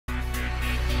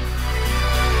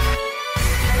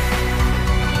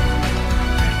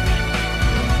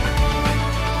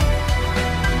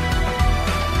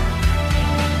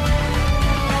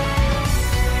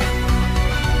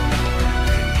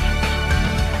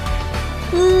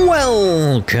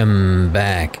Welcome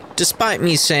back. Despite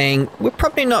me saying we're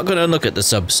probably not going to look at the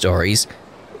sub-stories,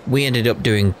 we ended up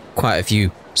doing quite a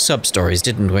few sub-stories,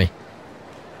 didn't we?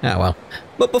 Ah well.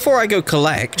 But before I go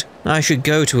collect, I should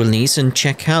go to Elise and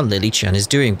check how Lily-chan is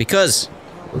doing, because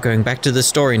we're going back to the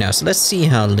story now. So let's see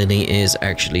how Lily is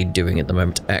actually doing at the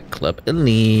moment at Club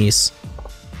Elise.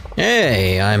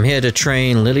 Hey, I'm here to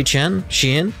train Lily-chan.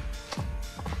 She in?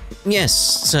 Yes,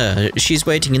 sir. She's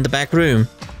waiting in the back room.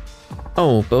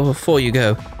 Oh, but before you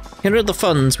go, here are the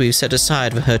funds we've set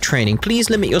aside for her training. Please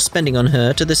limit your spending on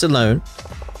her to this alone.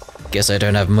 Guess I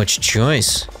don't have much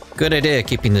choice. Good idea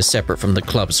keeping this separate from the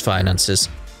club's finances.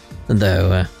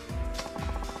 Though,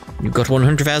 you've got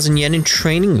 100,000 yen in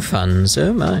training funds.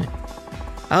 Oh my.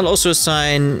 I'll also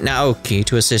assign Naoki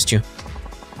to assist you.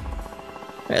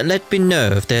 Let me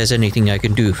know if there's anything I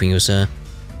can do for you, sir.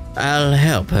 I'll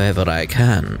help however I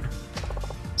can.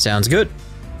 Sounds good.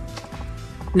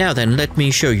 Now then, let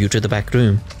me show you to the back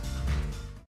room.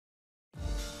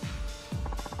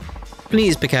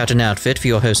 Please pick out an outfit for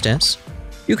your hostess.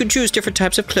 You can choose different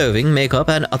types of clothing, makeup,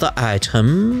 and other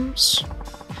items.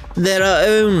 There are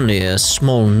only a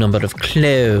small number of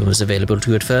clothes available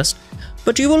to you at first,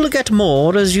 but you will get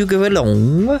more as you go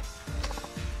along.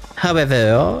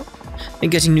 However,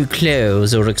 getting new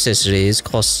clothes or accessories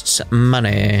costs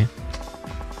money.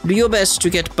 Do your best to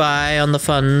get by on the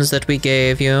funds that we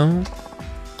gave you.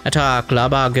 At our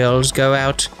club, our girls go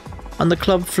out on the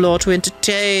club floor to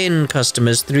entertain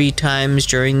customers 3 times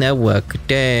during their work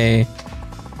day.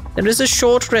 There is a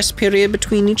short rest period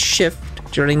between each shift.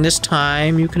 During this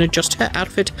time, you can adjust her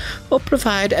outfit or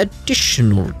provide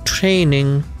additional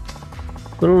training.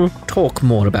 We'll talk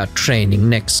more about training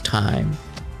next time.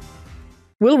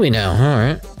 Will we now?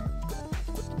 Alright.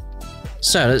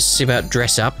 So, let's see about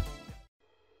dress up.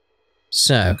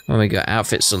 So, what we got?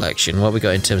 Outfit selection. What we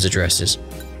got in terms of dresses?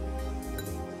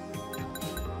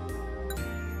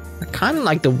 I kind of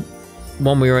like the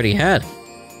one we already had.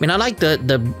 I mean, I like the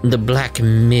black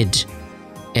mid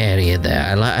area there.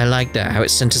 I like that, how it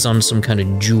centers on some kind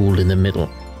of jewel in the middle.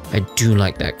 I do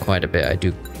like that quite a bit. I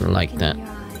do like that.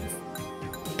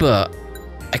 But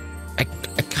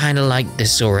I kind of like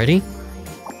this already.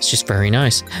 It's just very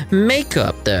nice.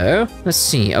 Makeup, though. Let's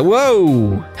see. Oh,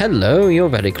 whoa! Hello, you're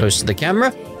very close to the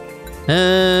camera.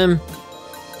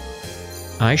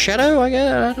 Eyeshadow? I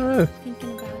don't know.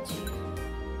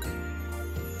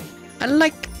 I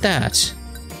like that.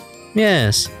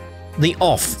 Yes. The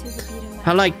off.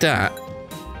 I like that.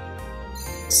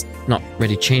 It's not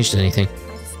really changed anything.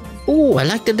 Oh, I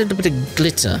like the little bit of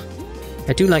glitter.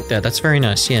 I do like that. That's very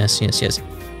nice. Yes, yes, yes.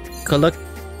 Color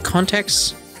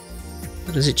context.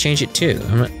 What does it change it to?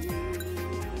 I'm not...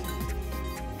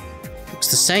 Looks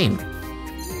the same.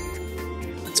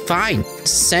 It's fine.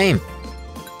 It's the same.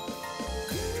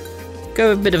 Go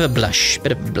with a bit of a blush.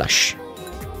 Bit of a blush.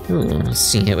 Ooh, let's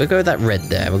see here. We'll go with that red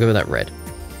there. We'll go with that red.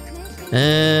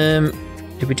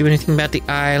 Did we do anything about the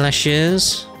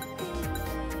eyelashes?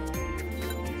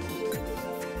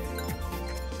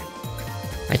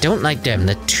 I don't like them.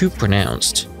 They're too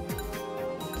pronounced.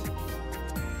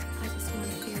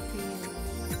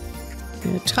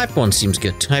 Yeah, type 1 seems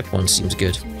good. Type 1 seems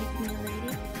good.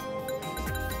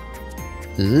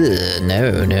 Ugh,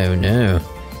 no, no, no.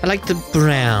 I like the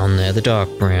brown there, the dark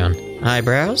brown.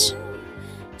 Eyebrows?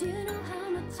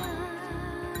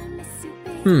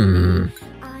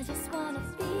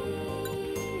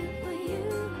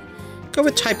 Go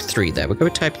with type 3 there. We'll go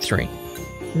with type 3.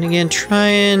 And again, try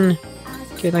and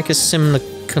get like a similar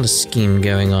color scheme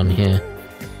going on here.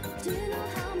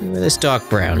 With this dark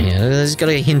brown here. There's got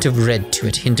a hint of red to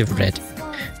it. Hint of red.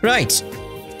 Right.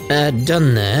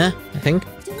 Done there, I think.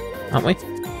 Aren't we?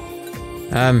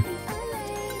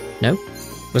 No?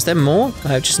 Was there more?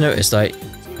 I've just noticed, like...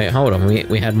 Wait, hold on.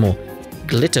 We had more.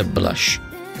 Glitter blush.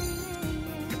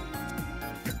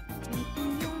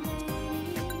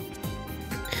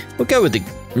 We'll go with the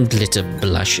glitter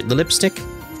blush. The lipstick.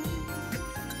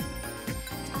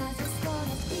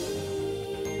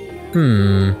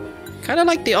 Kinda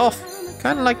like the off.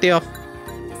 Kinda like the off.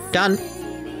 Done.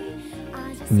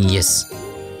 Yes.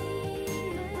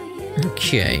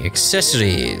 Okay,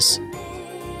 accessories.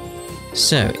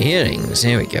 So, earrings.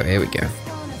 Here we go, here we go.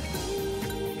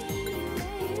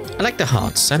 I like the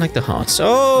hearts. I like the hearts.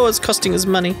 Oh, it's costing us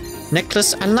money.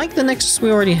 Necklace. I like the necklace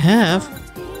we already have.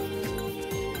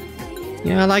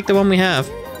 Yeah, I like the one we have.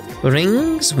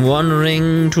 Rings. 1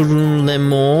 ring to rule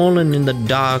them all, and in the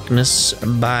darkness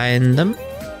bind them.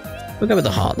 We'll go with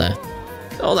the heart there.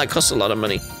 Oh, that costs a lot of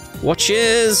money.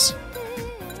 Watches.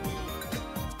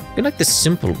 I feel like the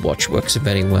simple watch works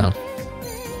very well.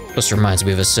 Plus reminds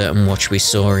me of a certain watch we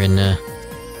saw in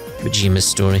Vajima's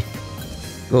story.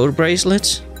 Gold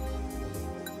bracelet?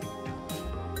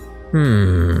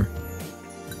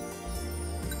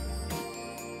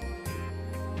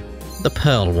 The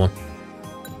pearl one.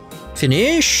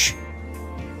 Finish!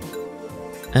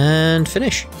 And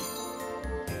finish.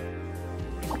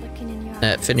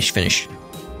 Finish.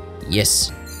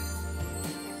 Yes.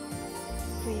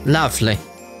 Lovely.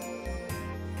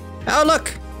 Oh,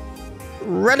 look!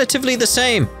 Relatively the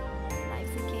same.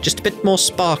 Just a bit more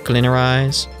sparkle in her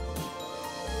eyes.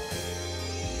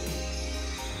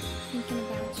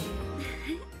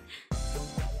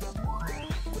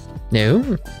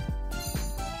 No.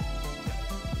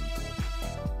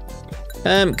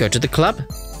 Go to the club.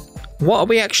 What are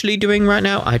we actually doing right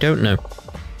now? I don't know.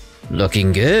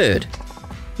 Looking good.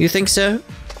 You think so?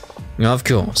 Of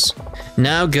course.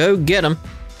 Now go get 'em.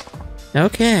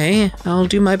 Okay, I'll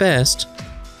do my best.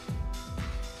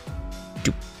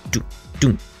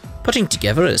 Putting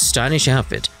together a stylish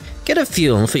outfit. Get a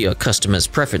feel for your customers'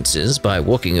 preferences by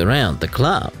walking around the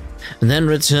club. Then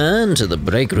return to the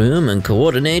break room and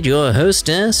coordinate your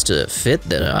hostess to fit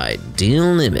their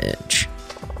ideal image.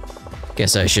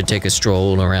 Guess I should take a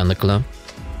stroll around the club.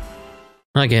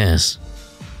 I guess.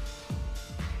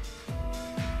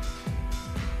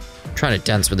 Trying to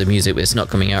dance with the music, but it's not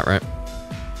coming out right.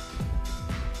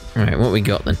 Alright, what we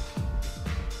got then?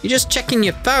 You're just checking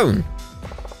your phone!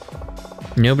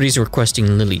 Nobody's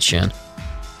requesting Lily-chan.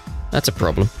 That's a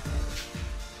problem.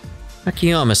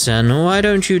 Akiyama-san, why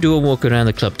don't you do a walk around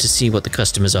the club to see what the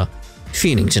customers are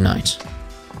feeling tonight?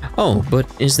 Oh, but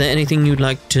is there anything you'd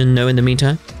like to know in the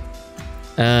meantime?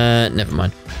 Never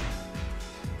mind.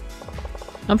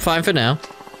 I'm fine for now.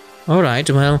 Alright,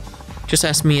 well, just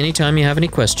ask me anytime you have any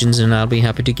questions and I'll be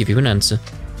happy to give you an answer.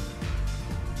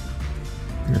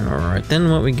 Alright,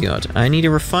 then what we got? I need a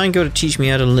refined girl to teach me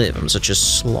how to live. I'm such a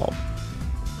slob.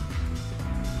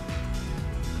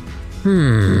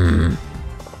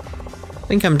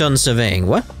 Think I'm done surveying.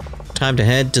 What? Time to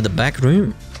head to the back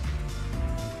room.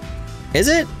 Is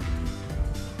it?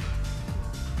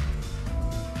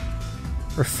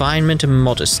 Refinement and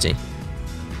modesty.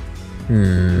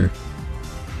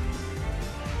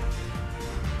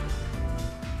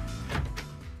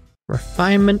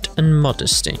 Refinement and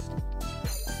modesty.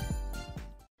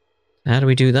 How do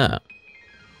we do that?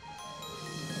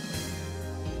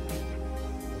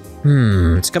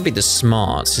 It's gotta be the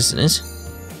smarts, isn't it?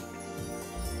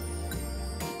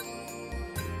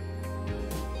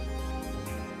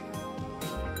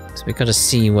 So we gotta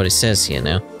see what it says here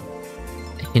now.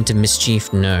 A hint of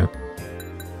mischief? No.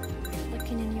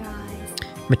 Looking in your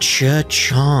eyes. Mature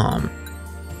charm.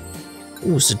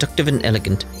 Ooh, seductive and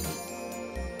elegant.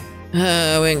 We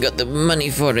ain't got the money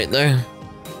for it though.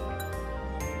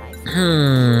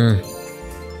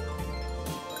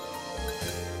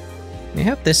 We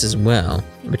have this as well.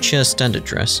 Mature standard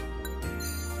dress.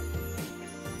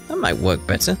 That might work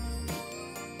better.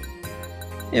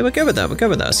 Yeah, we'll go with that, we'll go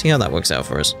with that. See how that works out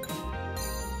for us.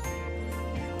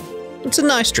 It's a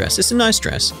nice dress, it's a nice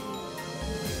dress.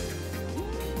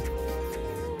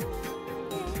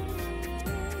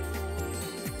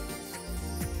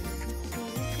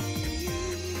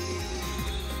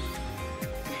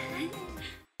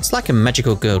 It's like a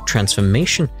magical girl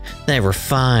transformation. Their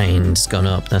refined's gone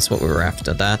up. That's what we were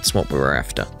after. That's what we were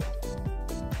after.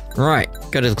 Right,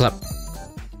 go to the club.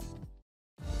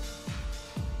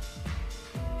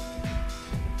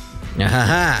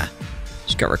 Ahaha!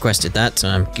 She got requested that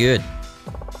time. Good.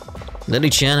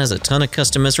 Lily-chan has a ton of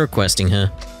customers requesting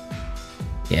her.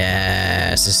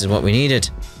 Yes, this is what we needed.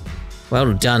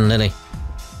 Well done, Lily.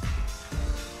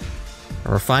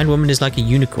 A refined woman is like a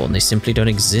unicorn. They simply don't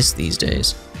exist these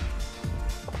days.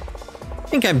 I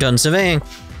think I'm done surveying.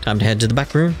 Time to head to the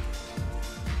back room.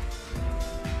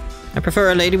 I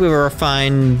prefer a lady with a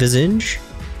refined visage.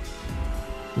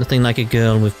 Nothing like a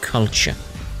girl with culture.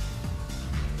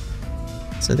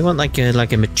 So they want like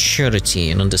a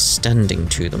maturity and understanding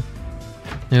to them.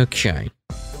 Okay.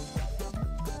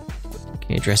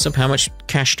 Okay, dress up. How much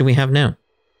cash do we have now?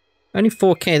 Only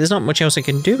 4K. There's not much else I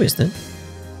can do, is there?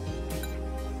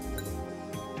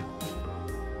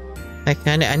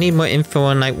 I need more info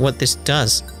on like what this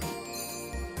does.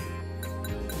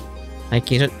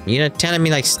 Like you're not telling me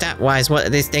like stat wise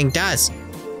what this thing does.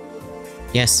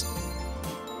 Yes.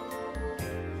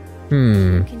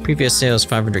 Previous sales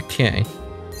 500K.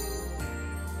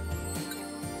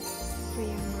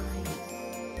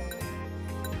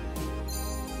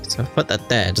 So I put that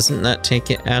there. Doesn't that take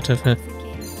it out of her?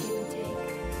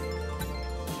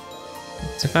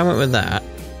 So if I went with that,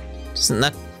 doesn't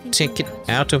that take it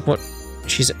out of what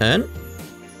she's earned?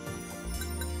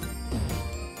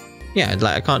 Yeah,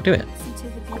 like I can't do it.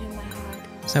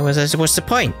 So what's the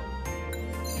point?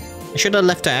 I should have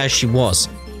left her as she was.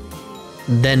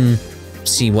 Then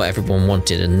see what everyone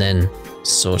wanted and then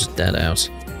sorted that out.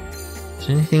 Is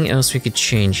there anything else we could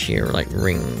change here, like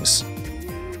rings?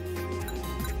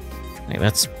 Like,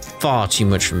 that's far too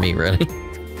much for me, really.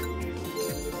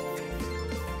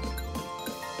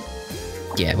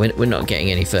 Yeah, we're not getting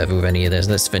any further with any of this.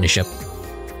 Let's finish up.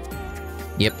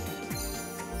 Yep.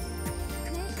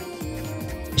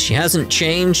 She hasn't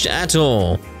changed at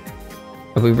all.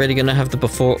 Are we really gonna have the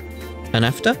before and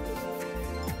after?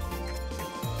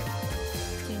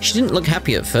 She didn't look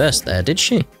happy at first there, did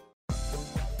she?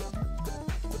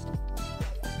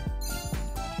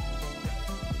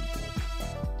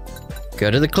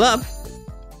 Go to the club.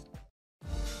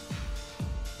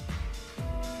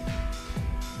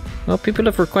 Well, people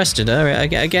have requested her.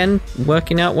 Again,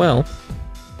 working out well.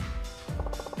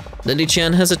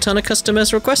 Lily-chan has a ton of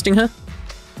customers requesting her.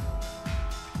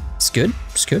 It's good.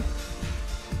 It's good.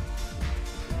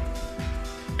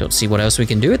 Don't see what else we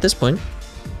can do at this point.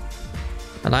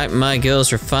 I like my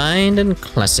girls refined and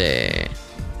classy.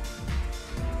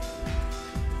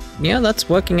 Yeah, that's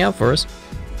working out for us.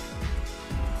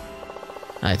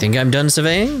 I think I'm done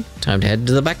surveying. Time to head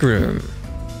to the back room.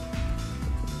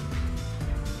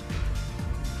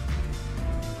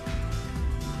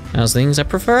 How's things? I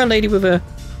prefer a lady with a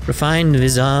refined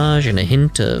visage and a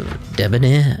hint of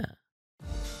debonair.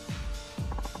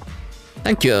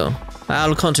 Thank you.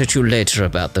 I'll contact you later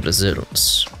about the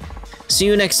results. See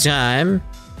you next time.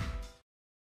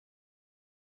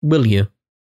 Will you?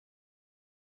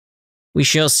 We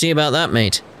shall see about that,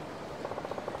 mate.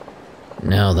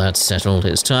 Now that's settled,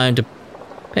 it's time to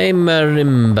pay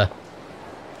Marimba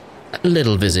a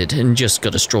little visit and just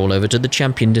got to stroll over to the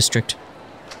Champion District.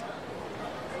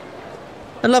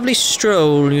 A lovely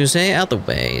stroll, you say? Out the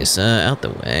way, sir, out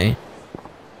the way.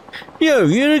 Yo,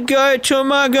 you're the guy at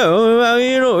Tomago.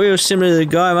 You're not real similar to the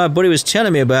guy my buddy was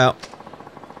telling me about.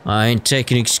 I ain't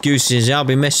taking excuses. I'll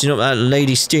be messing up that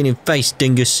lady stealing face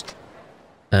dingus.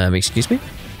 Excuse me?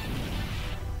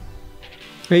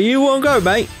 Hey, you wanna go,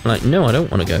 mate? Like, no, I don't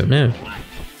wanna go, no.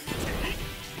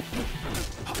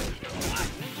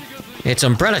 It's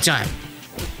umbrella time.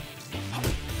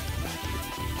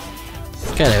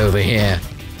 Get over here.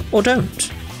 Or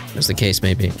don't, as the case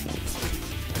may be.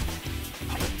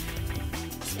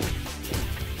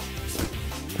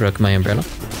 Broke my umbrella.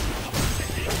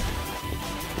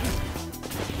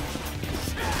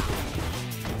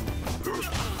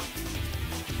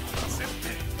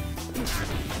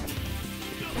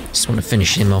 Just want to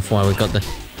finish him off while we got the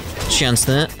chance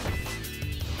there.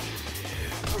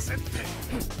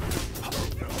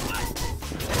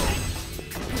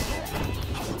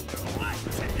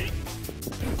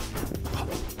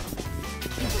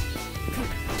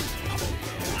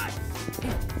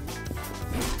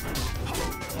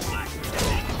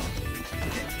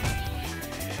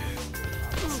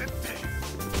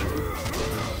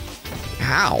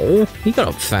 Ow! He got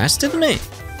up fast, didn't he?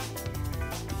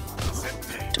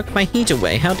 Took my heat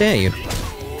away, how dare you?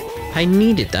 I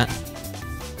needed that.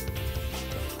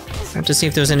 I want to see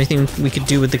if there was anything we could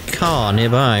do with the car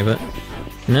nearby, but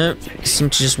no, you seem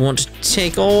to just want to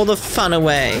take all the fun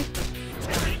away.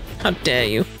 How dare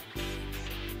you?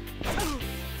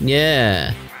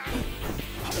 Yeah.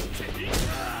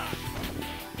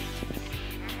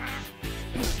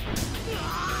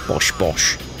 Bosh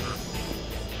bosh.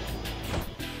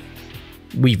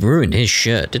 We ruined his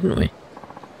shirt, didn't we?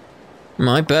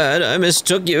 My bad, I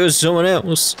mistook you as someone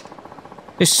else.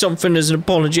 If something as an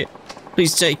apology,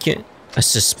 please take it. A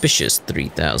suspicious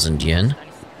 3,000 yen.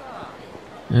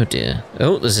 Oh dear.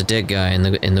 Oh, there's a dead guy in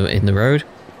the road.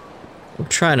 We'll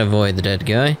try and avoid the dead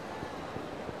guy.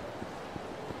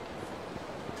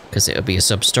 Because it'll be a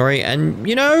sub-story, and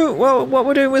you know what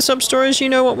we're doing with sub-stories? You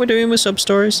know what we're doing with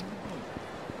sub-stories?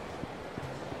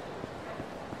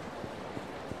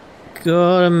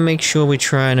 Gotta make sure we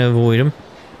try and avoid them.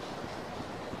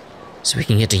 So we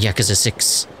can get to Yakuza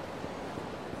 6.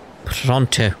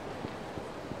 Pronto.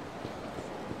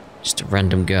 Just a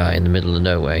random guy in the middle of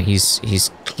nowhere.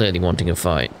 He's clearly wanting a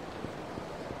fight.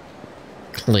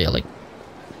 Clearly.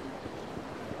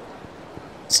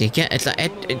 See,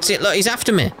 it's it, look, he's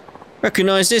after me.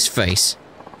 Recognize this face?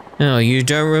 Oh, you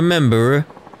don't remember her?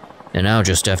 Then I'll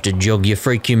just have to jog your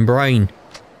freaking brain.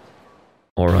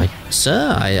 Alright,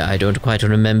 sir, I don't quite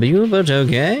remember you, but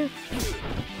okay.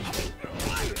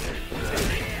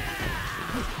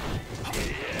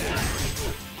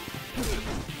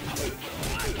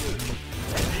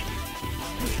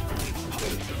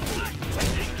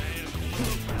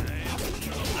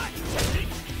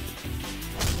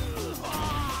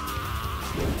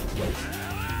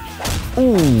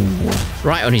 Ooh,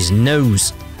 right on his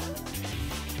nose.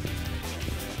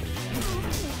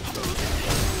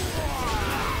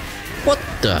 What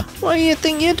the? What do you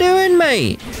think you're doing,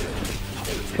 mate?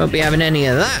 Won't be having any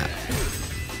of that.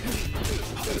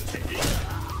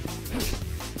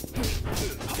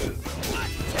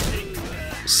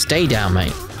 Stay down,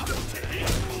 mate.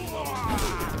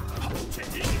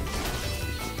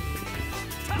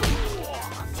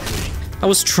 I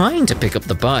was trying to pick up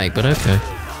the bike, but okay.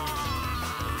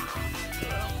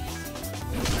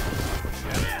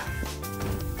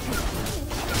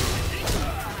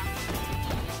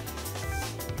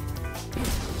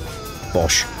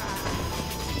 Bosh.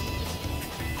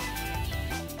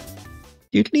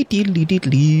 Diddly diddly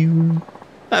diddly.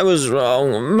 I was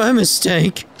wrong. My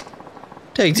mistake.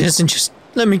 Take this and just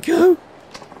let me go.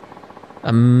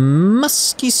 A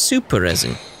musky super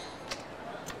resin.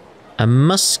 A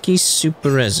musky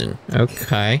super resin.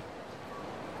 Okay.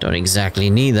 Don't exactly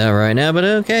need that right now, but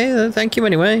okay. Thank you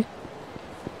anyway.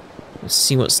 Let's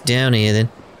see what's down here then.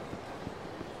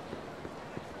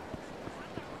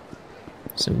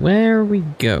 So where are we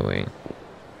going?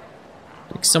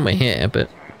 Like somewhere here, but...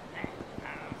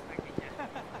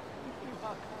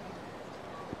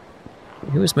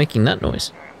 Who was making that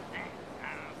noise?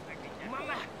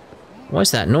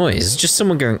 What's that noise? It's just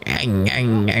someone going... I'm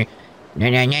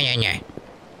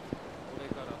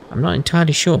not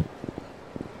entirely sure.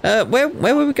 Where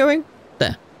were we going?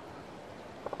 There.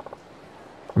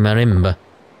 Marimba.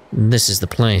 This is the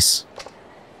place.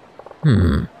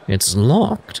 It's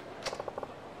locked.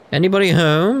 Anybody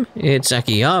home? It's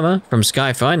Akiyama from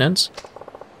Sky Finance.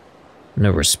 No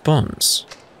response.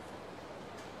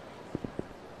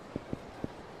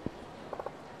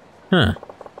 Huh.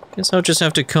 Guess I'll just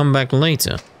have to come back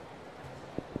later.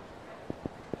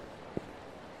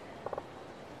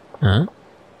 Huh?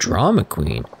 Drama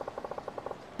Queen?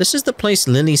 This is the place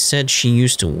Lily said she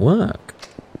used to work.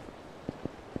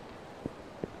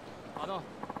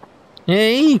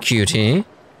 Hey, cutie.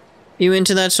 You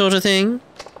into that sort of thing?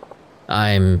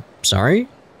 I'm sorry?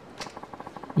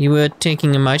 You were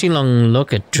taking a mighty long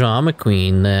look at Drama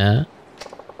Queen there.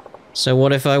 So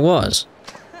what if I was?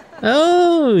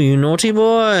 Oh, you naughty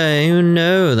boy. You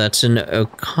know that's an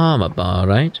Okama bar,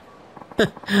 right?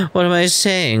 What am I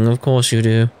saying? Of course you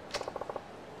do.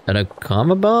 An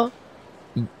Okama bar?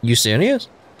 You serious?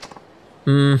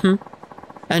 Mm-hmm.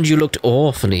 And you looked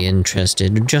awfully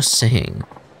interested, just saying.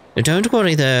 Don't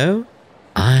worry though.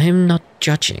 I'm not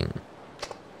judging.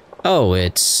 Oh,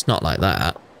 it's not like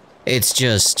that. It's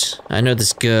just, I know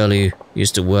this girl who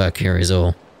used to work here is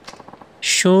all.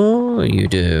 Sure you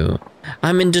do.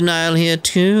 I'm in denial here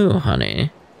too, honey.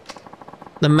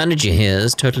 The manager here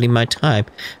is totally my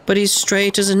type, but he's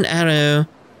straight as an arrow.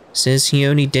 Says he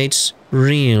only dates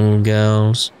real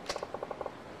girls.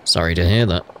 Sorry to hear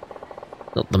that.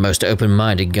 Not the most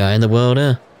open-minded guy in the world,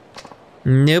 eh?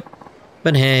 Nope.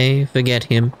 But hey, forget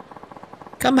him.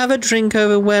 Come have a drink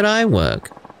over where I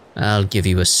work. I'll give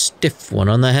you a stiff one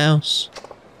on the house.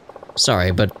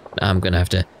 Sorry, but I'm gonna have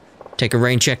to take a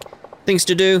rain check. Things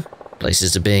to do,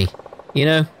 places to be. You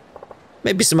know?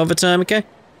 Maybe some other time, okay?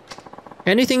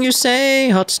 Anything you say,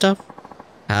 hot stuff.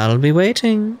 I'll be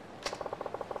waiting.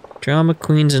 Drama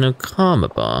Queen's an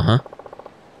Okama bar, huh?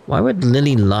 Why would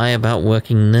Lily lie about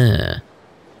working there?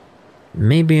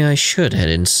 Maybe I should head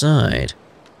inside.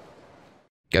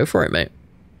 Go for it, mate.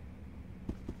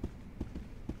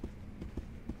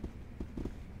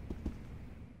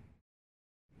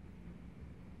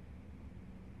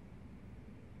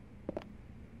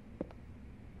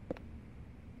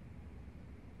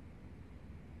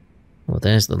 Well,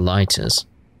 there's the lighters.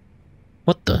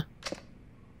 What the?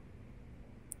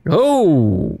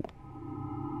 Oh!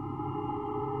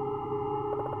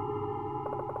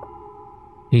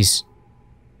 He's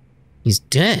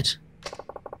dead.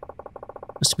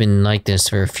 Must have been like this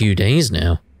for a few days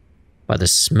now, by the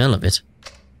smell of it.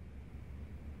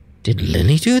 Did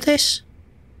Lily do this?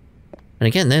 And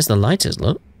again, there's the lighters,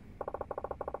 look.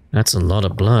 That's a lot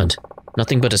of blood.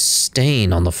 Nothing but a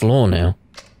stain on the floor now.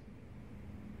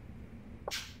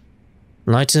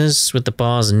 Lighters with the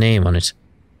bar's name on it.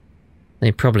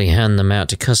 They probably hand them out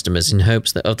to customers in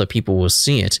hopes that other people will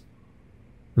see it.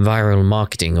 Viral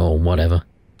marketing or whatever.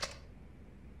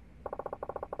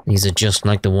 These are just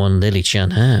like the one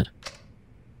Lily-chan had.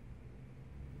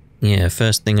 Yeah,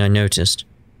 first thing I noticed.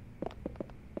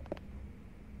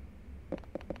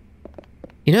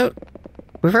 You know,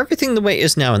 with everything the way it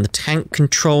is now and the tank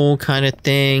control kind of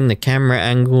thing, the camera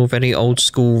angle, very old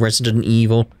school Resident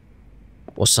Evil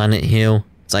or Silent Hill,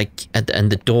 it's like,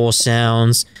 and the door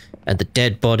sounds and the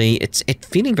dead body, it's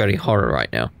feeling very horror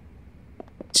right now.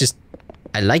 It's just,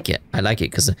 like it. I like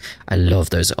it because I love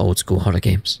those old school horror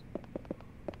games.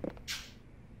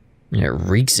 Yeah, it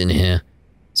reeks in here.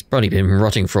 It's probably been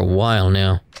rotting for a while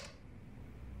now.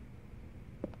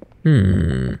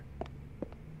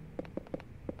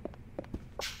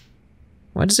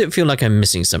 Why does it feel like I'm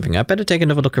missing something? I better take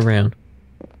another look around.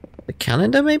 The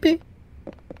calendar, maybe?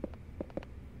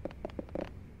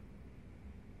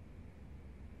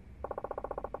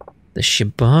 The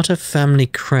Shibata family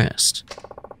crest.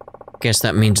 Guess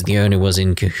that means the owner was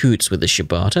in cahoots with the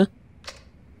Shibata.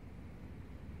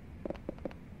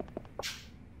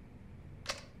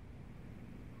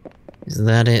 Is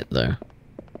that it, though?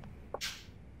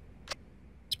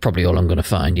 It's probably all I'm gonna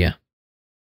find, yeah.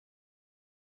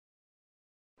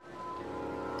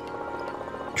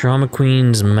 Drama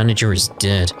Queen's manager is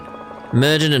dead.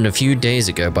 Murdered a few days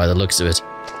ago by the looks of it.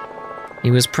 He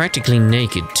was practically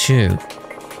naked, too.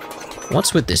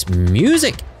 What's with this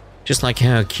music? Just like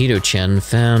how Kido-chan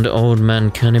found old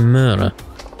man Kanemura.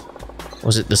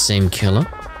 Was it the same killer?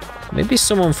 Maybe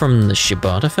someone from the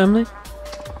Shibata family?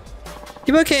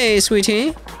 You okay,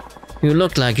 sweetie? You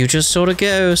look like you just saw a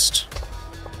ghost.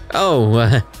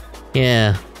 Oh,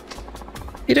 yeah.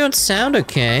 You don't sound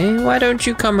okay. Why don't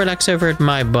you come relax over at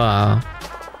my bar?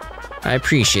 I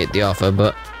appreciate the offer,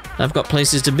 but I've got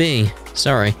places to be.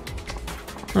 Sorry.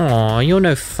 Aw, you're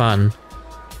no fun.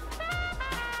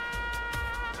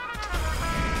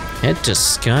 Head to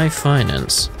Sky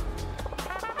Finance.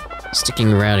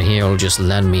 Sticking around here will just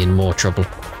land me in more trouble.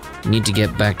 Need to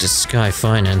get back to Sky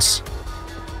Finance.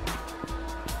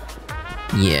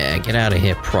 Yeah, get out of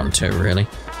here pronto, really.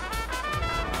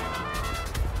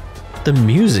 The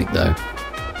music, though.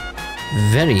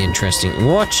 Very interesting.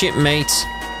 Watch it, mate.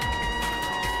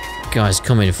 Guy's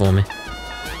coming for me.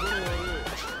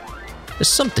 There's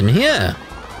something here.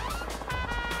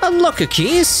 Unlock a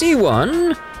key, see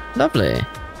one. Lovely.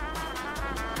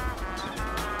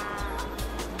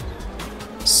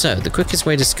 So, the quickest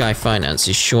way to Sky Finance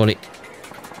is surely...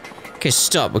 Okay,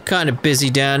 stop. We're kind of busy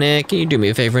down here. Can you do me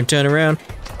a favor and turn around?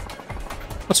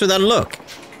 What's with that look?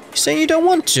 You say you don't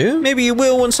want to? Maybe you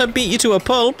will once I beat you to a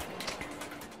pulp.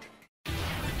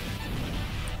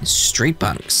 Street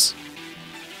punks.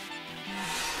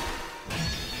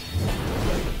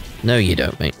 No, you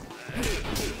don't, mate.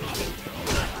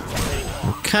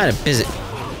 I'm kind of busy.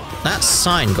 That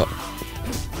sign got...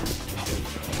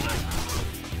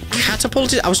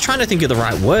 catapulted? I was trying to think of the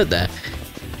right word there.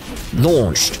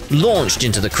 Launched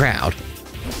into the crowd.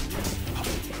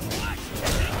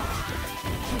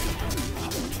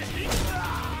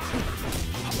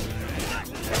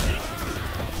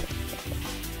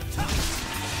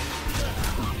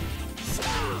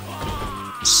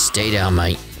 Stay down,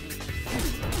 mate.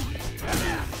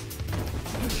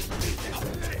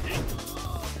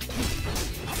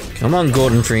 Come on,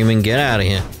 Gordon Freeman, get out of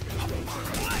here.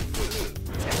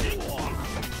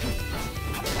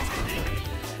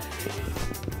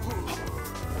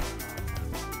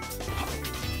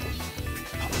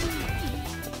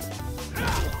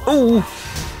 Oh!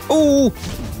 Oh!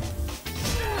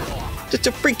 It's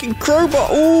a freaking crowbar!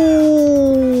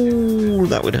 Oh!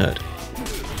 That would hurt.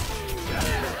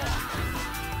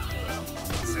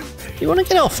 You want to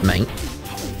get off, mate?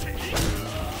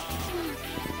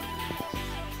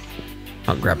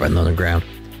 I'll grab her on the ground.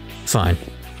 Fine.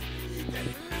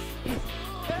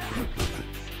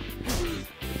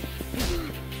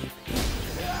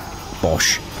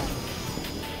 Bosh.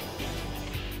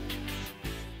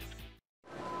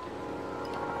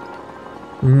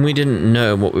 We didn't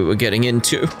know what we were getting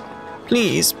into.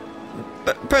 Please,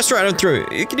 press right on through.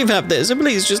 You can even have this, and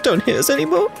please just don't hit us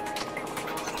anymore.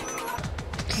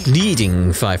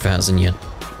 Leading 5,000 yen.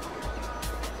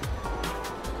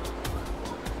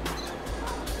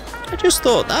 I just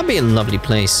thought that'd be a lovely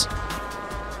place.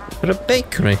 But a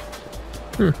bakery.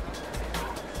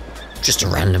 Just a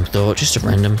random thought, just a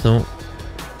random thought.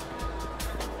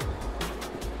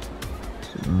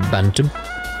 Bantam.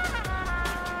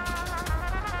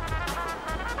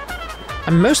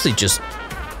 I'm mostly just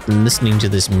listening to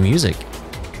this music.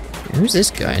 Who's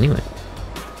this guy anyway?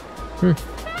 I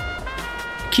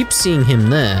keep seeing him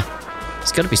there.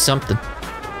 It's gotta be something.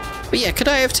 But yeah, could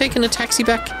I have taken a taxi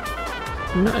back?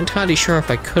 I'm not entirely sure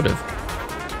if I could have.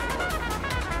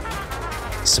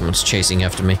 Someone's chasing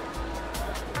after me.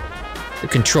 The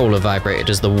controller vibrated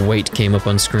as the weight came up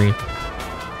on screen.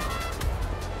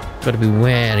 Gotta be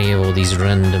wary of all these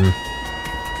random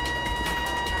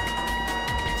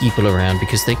people around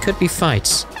because they could be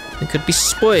fights. They could be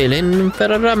spoiling for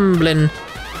a rumbling.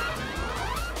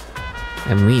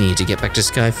 And we need to get back to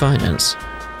Sky Finance.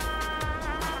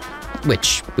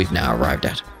 Which we've now arrived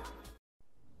at.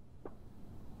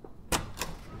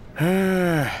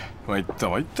 参った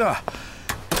参った。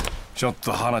ちょっ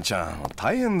と花ちゃん、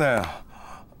大変だよ。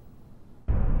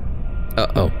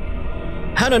Uh-oh.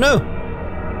 Hannah, no!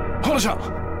 花ちゃん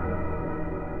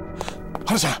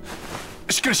花ちゃん、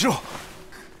しっかりしろ。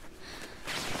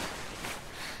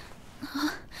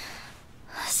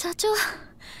社長、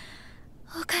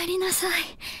お帰りなさい。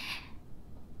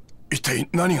一体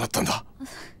何があったんだ。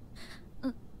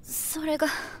それが。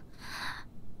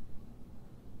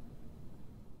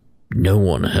No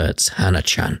one hurts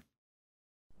Hannah-chan.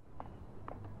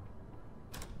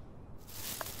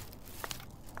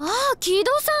 ああ、木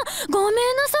戸さん、ごめんな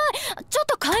さい。ちょっ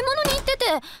と買い物に行ってて。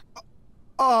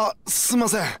ああ、すいま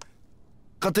せん。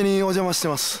勝手にお邪魔して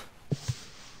ます。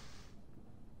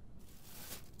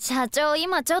社長、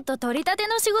今ちょっと取り立て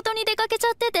の仕事に出かけちゃ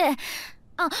ってて。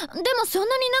あ、でもそん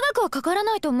なに長くはかから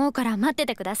ないと思うから待って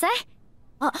てください。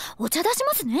あ、お茶出し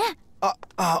ますね。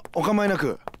お構いなく。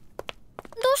ど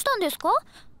うしたんですか？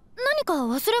何か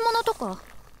忘れ物とか？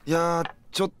いやー、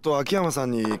ちょっと秋山さ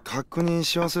んに確認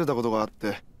し忘れたことがあっ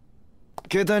て。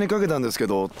携帯にかけたんですけ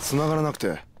ど、繋がらなく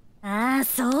て。ああ、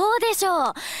そうでしょ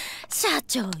う。社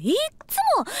長、いっつ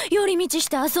も寄り道し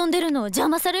て遊んでるのを邪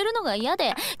魔されるのが嫌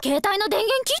で、携帯の電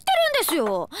源切ってるんです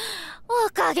よ。お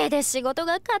かげで仕事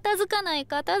が片付かない。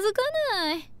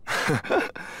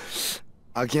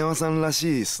秋山さんら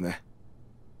しいっすね。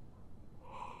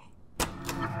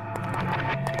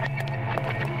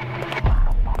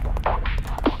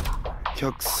お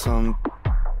客さんっ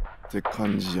て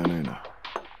感じじゃねえな。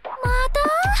ま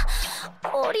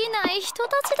た降りない人た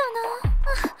ちだ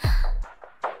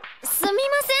な。すみま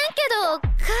せんけど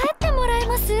帰ってもらえ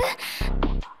ます？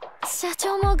社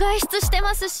長も外出して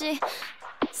ますし、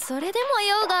それでも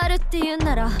用があるって言うん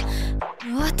なら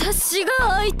私が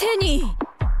相手に。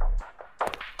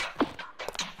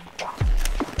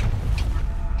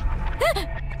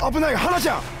危ない、花ち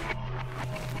ゃん。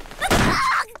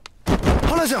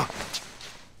花ちゃん。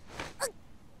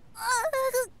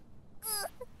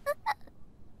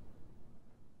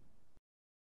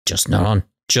Just not on.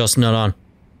 Just not on.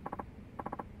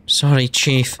 Sorry,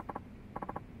 Chief.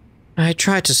 I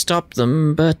tried to stop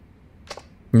them, but...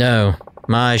 No,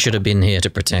 I should have been here to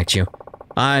protect you.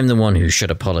 I'm the one who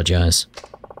should apologize.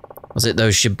 Was it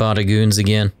those Shibata goons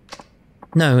again?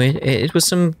 No, it was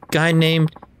some guy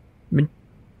named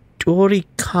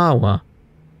Midorikawa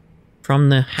from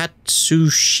the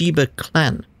Hatsushiba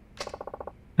clan.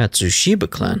 Hatsushiba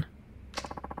clan?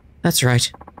 That's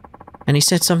right. And he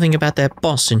said something about their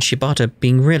boss and Shibata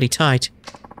being really tight.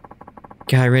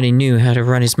 Guy really knew how to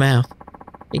run his mouth.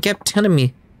 He kept telling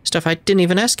me stuff I didn't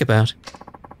even ask about.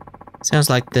 Sounds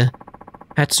like the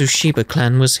Hatsushiba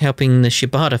clan was helping the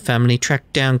Shibata family track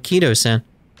down Kido-san.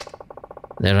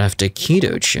 They're after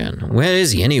Kido-chan. Where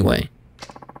is he anyway?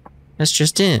 That's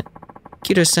just it.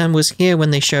 Kido-san was here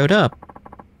when they showed up.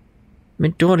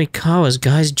 Midorikawa's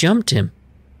guys jumped him.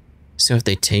 So have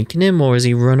they taken him or has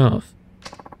he run off?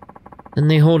 Then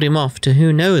they hauled him off to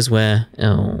who knows where.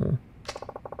 Oh.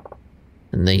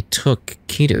 And they took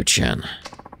Kido-chan.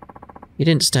 He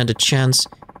didn't stand a chance.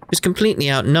 He was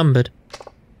completely outnumbered.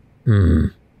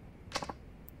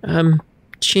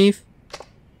 Chief?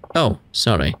 Oh,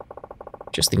 sorry.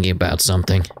 Just thinking about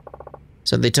something.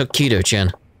 So they took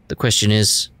Kido-chan. The question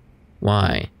is,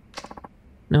 why?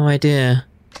 No idea.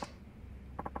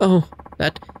 Oh,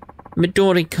 that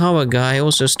Midorikawa guy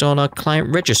also stole our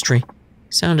client registry.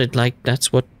 Sounded like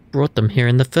that's what brought them here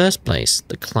in the first place.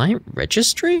 The client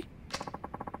registry?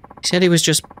 He said he was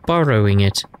just borrowing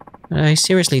it. I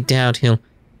seriously doubt he'll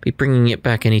be bringing it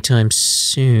back anytime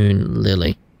soon,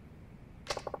 Lily.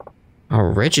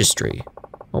 Our registry?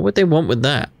 What would they want with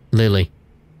that, Lily?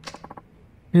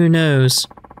 Who knows?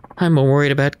 I'm more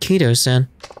worried about Kido-san.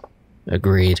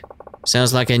 Agreed.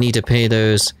 Sounds like I need to pay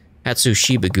those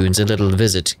Hatsushiba goons a little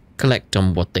visit, collect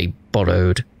on what they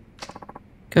borrowed.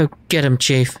 Go get him,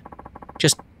 Chief.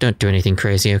 Just don't do anything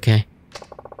crazy, okay?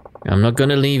 I'm not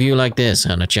gonna leave you like this,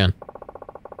 Hana-chan.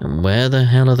 And where the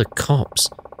hell are the cops?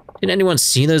 Did anyone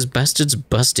see those bastards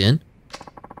bust in?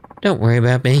 Don't worry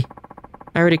about me.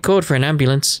 I already called for an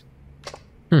ambulance.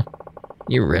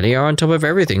 You really are on top of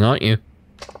everything, aren't you?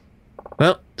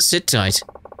 Well, sit tight.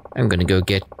 I'm gonna go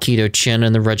get Kido-chan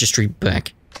and the registry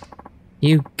back.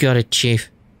 You got it, Chief.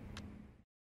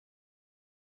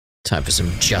 Time for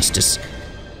some justice.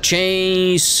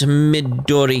 Chase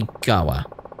Midorikawa.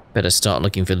 Better start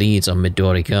looking for leads on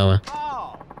Midorikawa.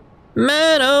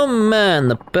 Man, oh man,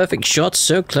 the perfect shot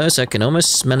so close I can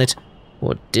almost smell it.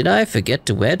 Or did I forget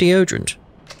to wear deodorant?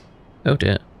 Oh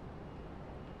dear.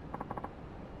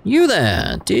 You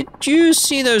there, did you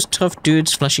see those tough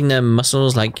dudes flashing their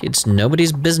muscles like it's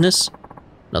nobody's business?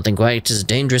 Nothing quite as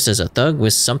dangerous as a thug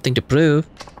with something to prove.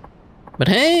 But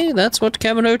hey, that's what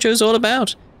Kamurocho's all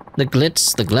about. The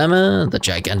glitz, the glamour, the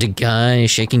gigantic guy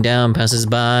shaking down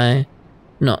passers-by.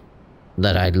 Not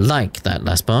that I like that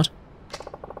last part.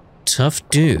 Tough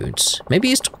dudes. Maybe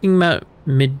he's talking about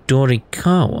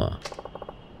Midorikawa.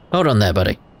 Hold on there,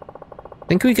 buddy.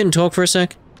 Think we can talk for a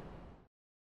sec?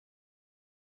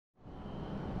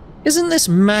 Isn't this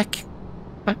Mack?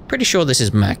 I'm pretty sure this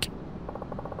is Mack.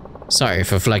 Sorry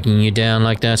for flagging you down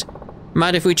like that.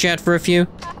 Mind if we chat for a few?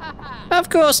 Of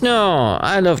course not.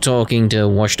 I love talking to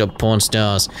washed-up porn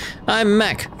stars. I'm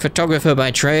Mack, photographer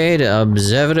by trade,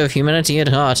 observer of humanity at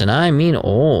heart, and I mean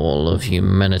all of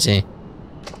humanity.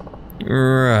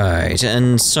 Right,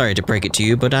 and sorry to break it to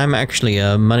you, but I'm actually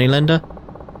a moneylender.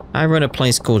 I run a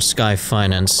place called Sky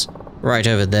Finance, right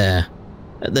over there.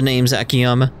 The name's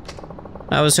Akiyama.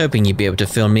 I was hoping you'd be able to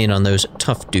fill me in on those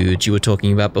tough dudes you were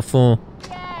talking about before.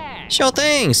 Sure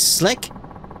thing, Slick.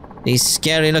 These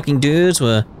scary-looking dudes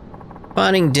were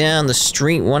fighting down the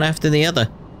street one after the other,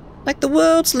 like the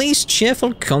world's least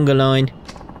cheerful conga line.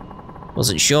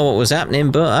 Wasn't sure what was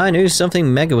happening, but I knew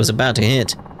something mega was about to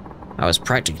hit. I was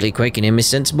practically quaking in my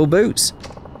sensible boots.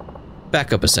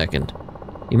 Back up a second.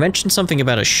 You mentioned something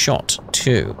about a shot,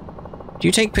 too. Do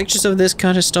you take pictures of this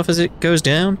kind of stuff as it goes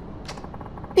down?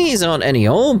 These aren't any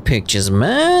old pictures,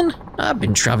 man. I've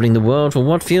been traveling the world for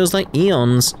what feels like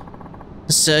eons.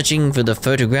 Searching for the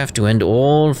photograph to end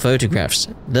all photographs.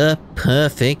 The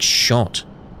perfect shot.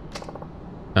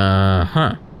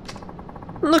 Uh-huh.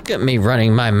 Look at me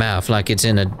running my mouth like it's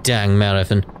in a dang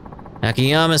marathon.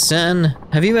 Akiyama-san,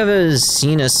 have you ever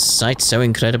seen a sight so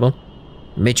incredible?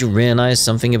 Made you realize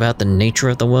something about the nature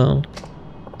of the world?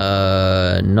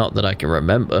 Not that I can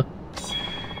remember.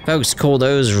 Folks call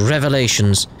those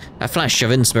revelations. A flash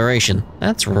of inspiration.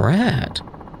 That's rad.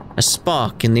 A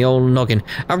spark in the old noggin.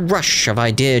 A rush of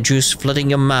idea juice flooding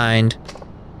your mind.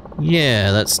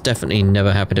 Yeah, that's definitely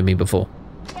never happened to me before.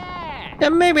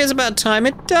 And maybe it's about time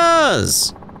it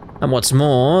does. And what's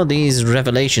more, these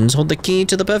revelations hold the key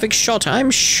to the perfect shot.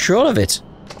 I'm sure of it.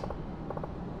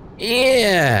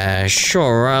 Yeah,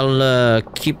 sure, I'll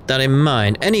keep that in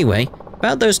mind. Anyway,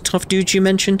 about those tough dudes you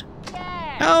mentioned.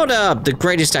 Hold up, the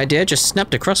greatest idea just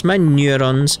snapped across my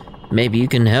neurons. Maybe you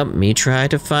can help me try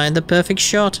to find the perfect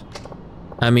shot.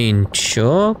 I mean,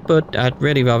 sure, but I'd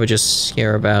really rather just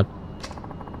hear about...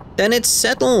 Then it's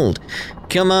settled.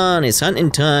 Come on, it's hunting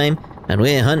time, and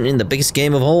we're hunting the biggest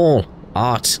game of all,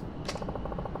 art.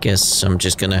 Guess I'm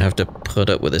just gonna have to put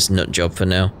up with this nut job for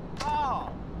now.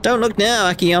 Don't look now,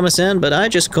 Akiyama-san, but I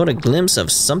just caught a glimpse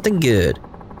of something good.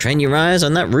 Train your eyes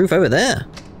on that roof over there.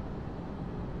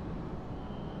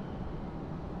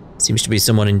 Seems to be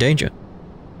someone in danger.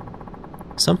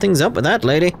 Something's up with that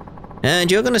lady, and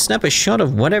you're gonna snap a shot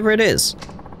of whatever it is.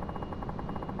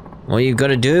 All you've got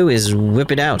to do is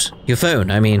whip it out, your phone,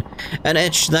 I mean, and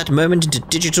etch that moment into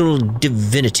digital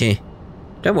divinity.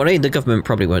 Don't worry, the government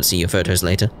probably won't see your photos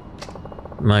later.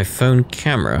 My phone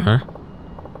camera, huh?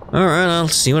 Alright, I'll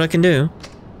see what I can do.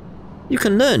 You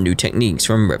can learn new techniques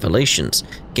from revelations,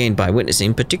 gained by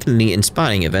witnessing particularly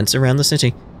inspiring events around the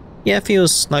city. Yeah, it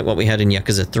feels like what we had in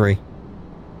Yakuza 3.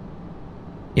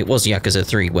 It was Yakuza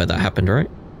 3 where that happened, right?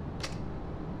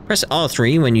 Press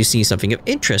R3 when you see something of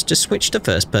interest to switch to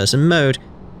first-person mode.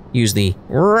 Use the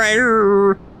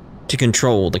RAR to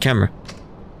control the camera.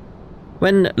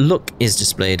 When look is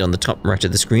displayed on the top right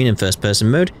of the screen in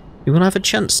first-person mode, you will have a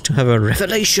chance to have a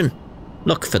revelation.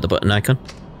 Look for the button icon.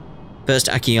 First,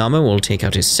 Akiyama will take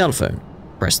out his cell phone.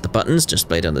 Press the buttons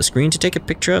displayed on the screen to take a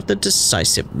picture of the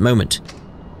decisive moment.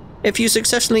 If you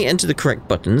successfully enter the correct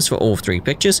buttons for all 3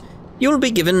 pictures, you will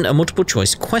be given a multiple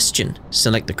choice question.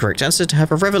 Select the correct answer to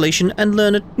have a revelation and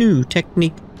learn a new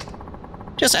technique.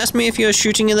 Just ask me if you're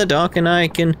shooting in the dark and I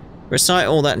can recite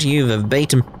all that to you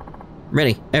verbatim.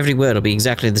 Really, every word will be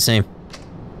exactly the same.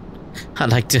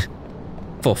 I'd like to...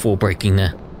 fourth wall breaking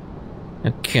there.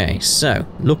 Okay, so,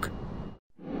 look.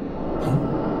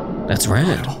 That's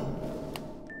rad.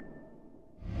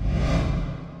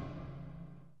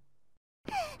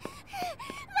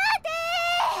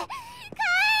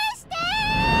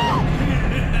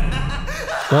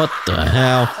 What the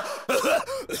hell?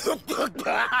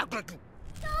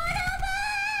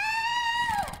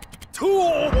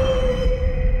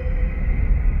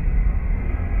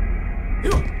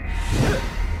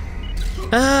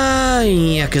 Ah,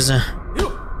 Yakuza.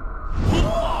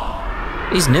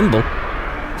 He's nimble.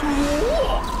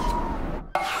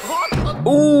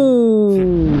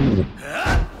 Ooh.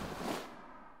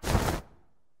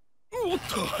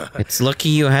 It's lucky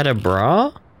you had a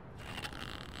bra?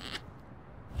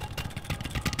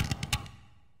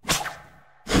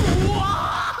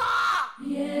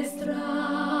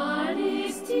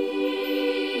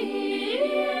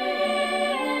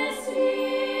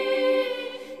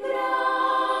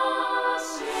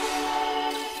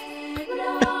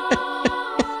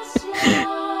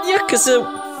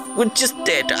 Yakuza were just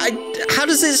dead. How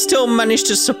does it still manage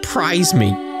to surprise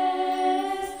me?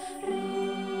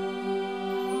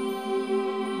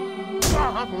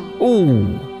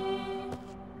 Ooh.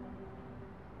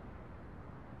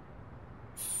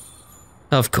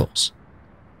 Of course.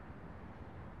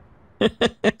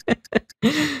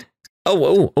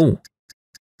 Oh.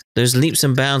 Those leaps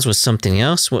and bounds was something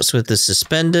else. What's with the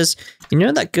suspenders? You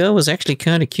know, that girl was actually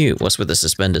kind of cute. What's with the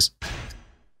suspenders?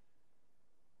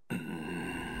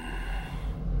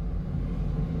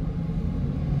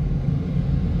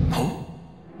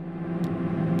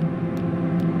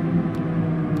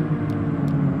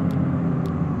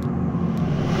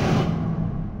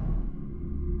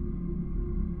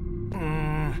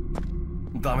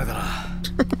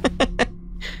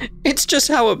 It's just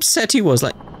how upset he was,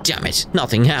 like, damn it,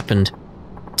 nothing happened.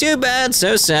 Too bad,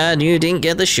 so sad, you didn't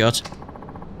get the shot.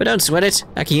 But don't sweat it,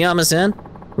 Akiyama-san.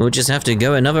 We'll just have to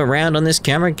go another round on this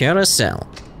camera carousel.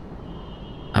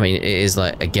 I mean, it is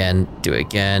like, again, do it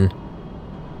again.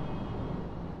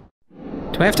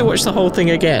 Do I have to watch the whole thing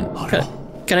again?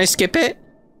 Can I skip it?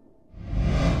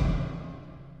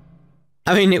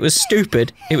 I mean, it was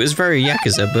stupid. It was very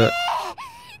Yakuza, but...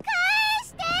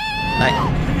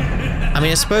 I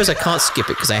mean, I suppose I can't skip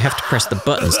it because I have to press the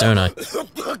buttons, don't I?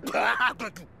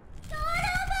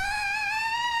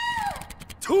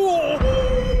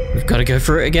 We've got to go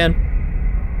through it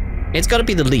again. It's got to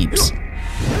be the leaps.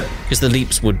 Because the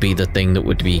leaps would be the thing that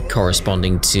would be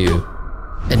corresponding to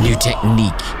a new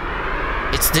technique.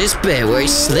 It's this bit where he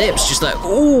slips, just like,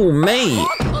 ooh, mate.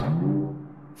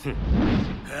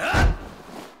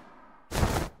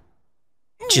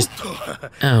 Just,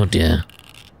 oh dear.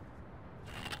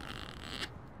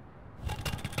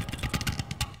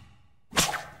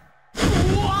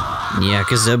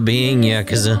 Yakuza being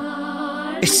Yakuza.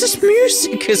 It's just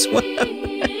music as well.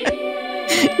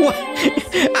 What?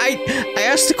 I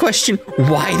asked the question,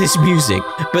 why this music?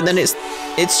 But then it's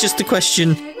just the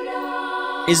question,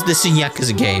 is this a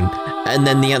Yakuza game? And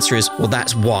then the answer is, well,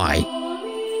 that's why.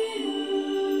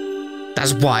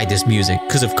 That's why this music,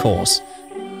 because of course.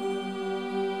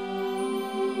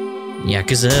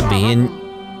 Yakuza being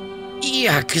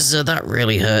Yakuza, that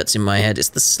really hurts in my head. It's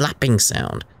the slapping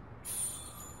sound.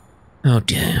 Oh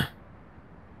dear.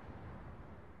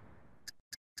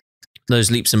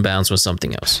 Those leaps and bounds were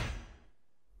something else.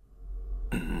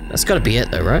 That's gotta be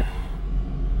it though, right?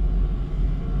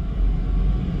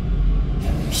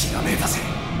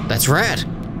 That's rad.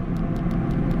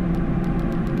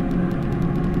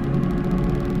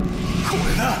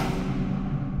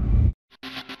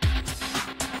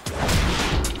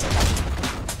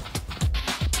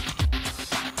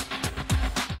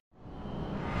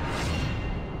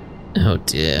 Oh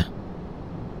dear.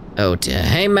 Oh dear.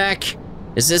 Hey Mack,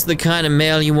 is this the kind of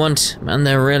mail you want? Man,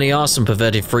 there really are some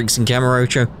perverted freaks in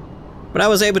Kamurocho. But I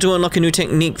was able to unlock a new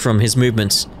technique from his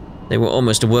movements. They were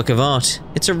almost a work of art.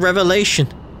 It's a revelation.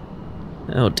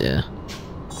 Oh dear.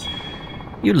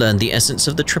 You learned the essence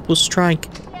of the triple strike.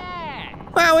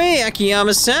 Wowee,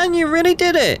 Akiyama-san, you really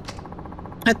did it.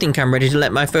 I think I'm ready to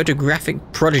let my photographic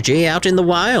prodigy out in the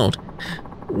wild.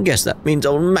 Guess that means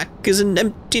old Mack is an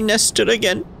empty nester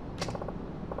again.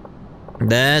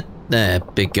 There,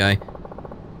 big guy.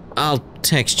 I'll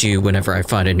text you whenever I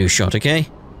find a new shot, okay?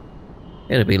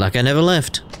 It'll be like I never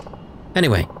left.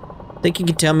 Anyway, think you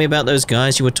can tell me about those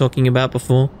guys you were talking about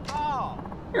before?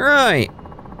 Right.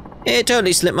 It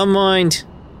totally slipped my mind.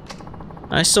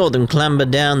 I saw them clamber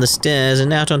down the stairs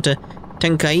and out onto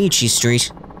Tenkaichi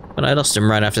Street, but I lost them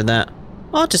right after that.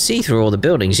 Hard to see through all the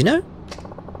buildings, you know?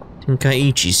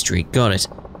 Tenkaichi Street, got it.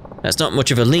 That's not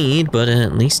much of a lead, but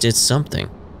at least it's something.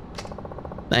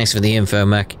 Thanks for the info,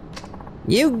 Mack.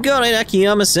 You got it,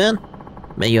 Akiyama-san.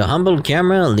 May your humble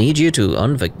camera lead you to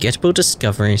unforgettable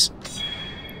discoveries.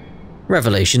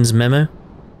 Revelations memo.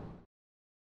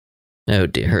 Oh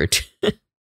dear.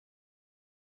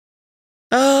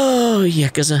 Oh,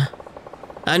 Yakuza.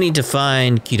 I need to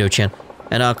find Kido-chan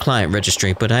and our client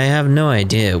registry, but I have no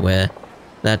idea where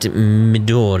that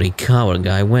Midori Kawa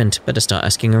guy went. Better start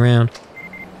asking around.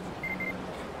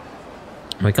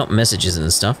 We got messages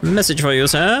and stuff. Message for you,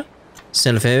 sir.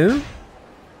 Cell phone.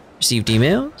 Received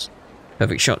emails.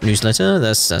 Perfect shot newsletter.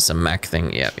 That's a Mack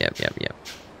thing. Yep.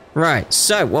 Right,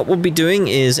 so what we'll be doing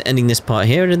is ending this part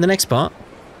here, and in the next part,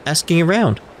 asking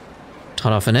around.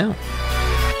 Ta-da for now.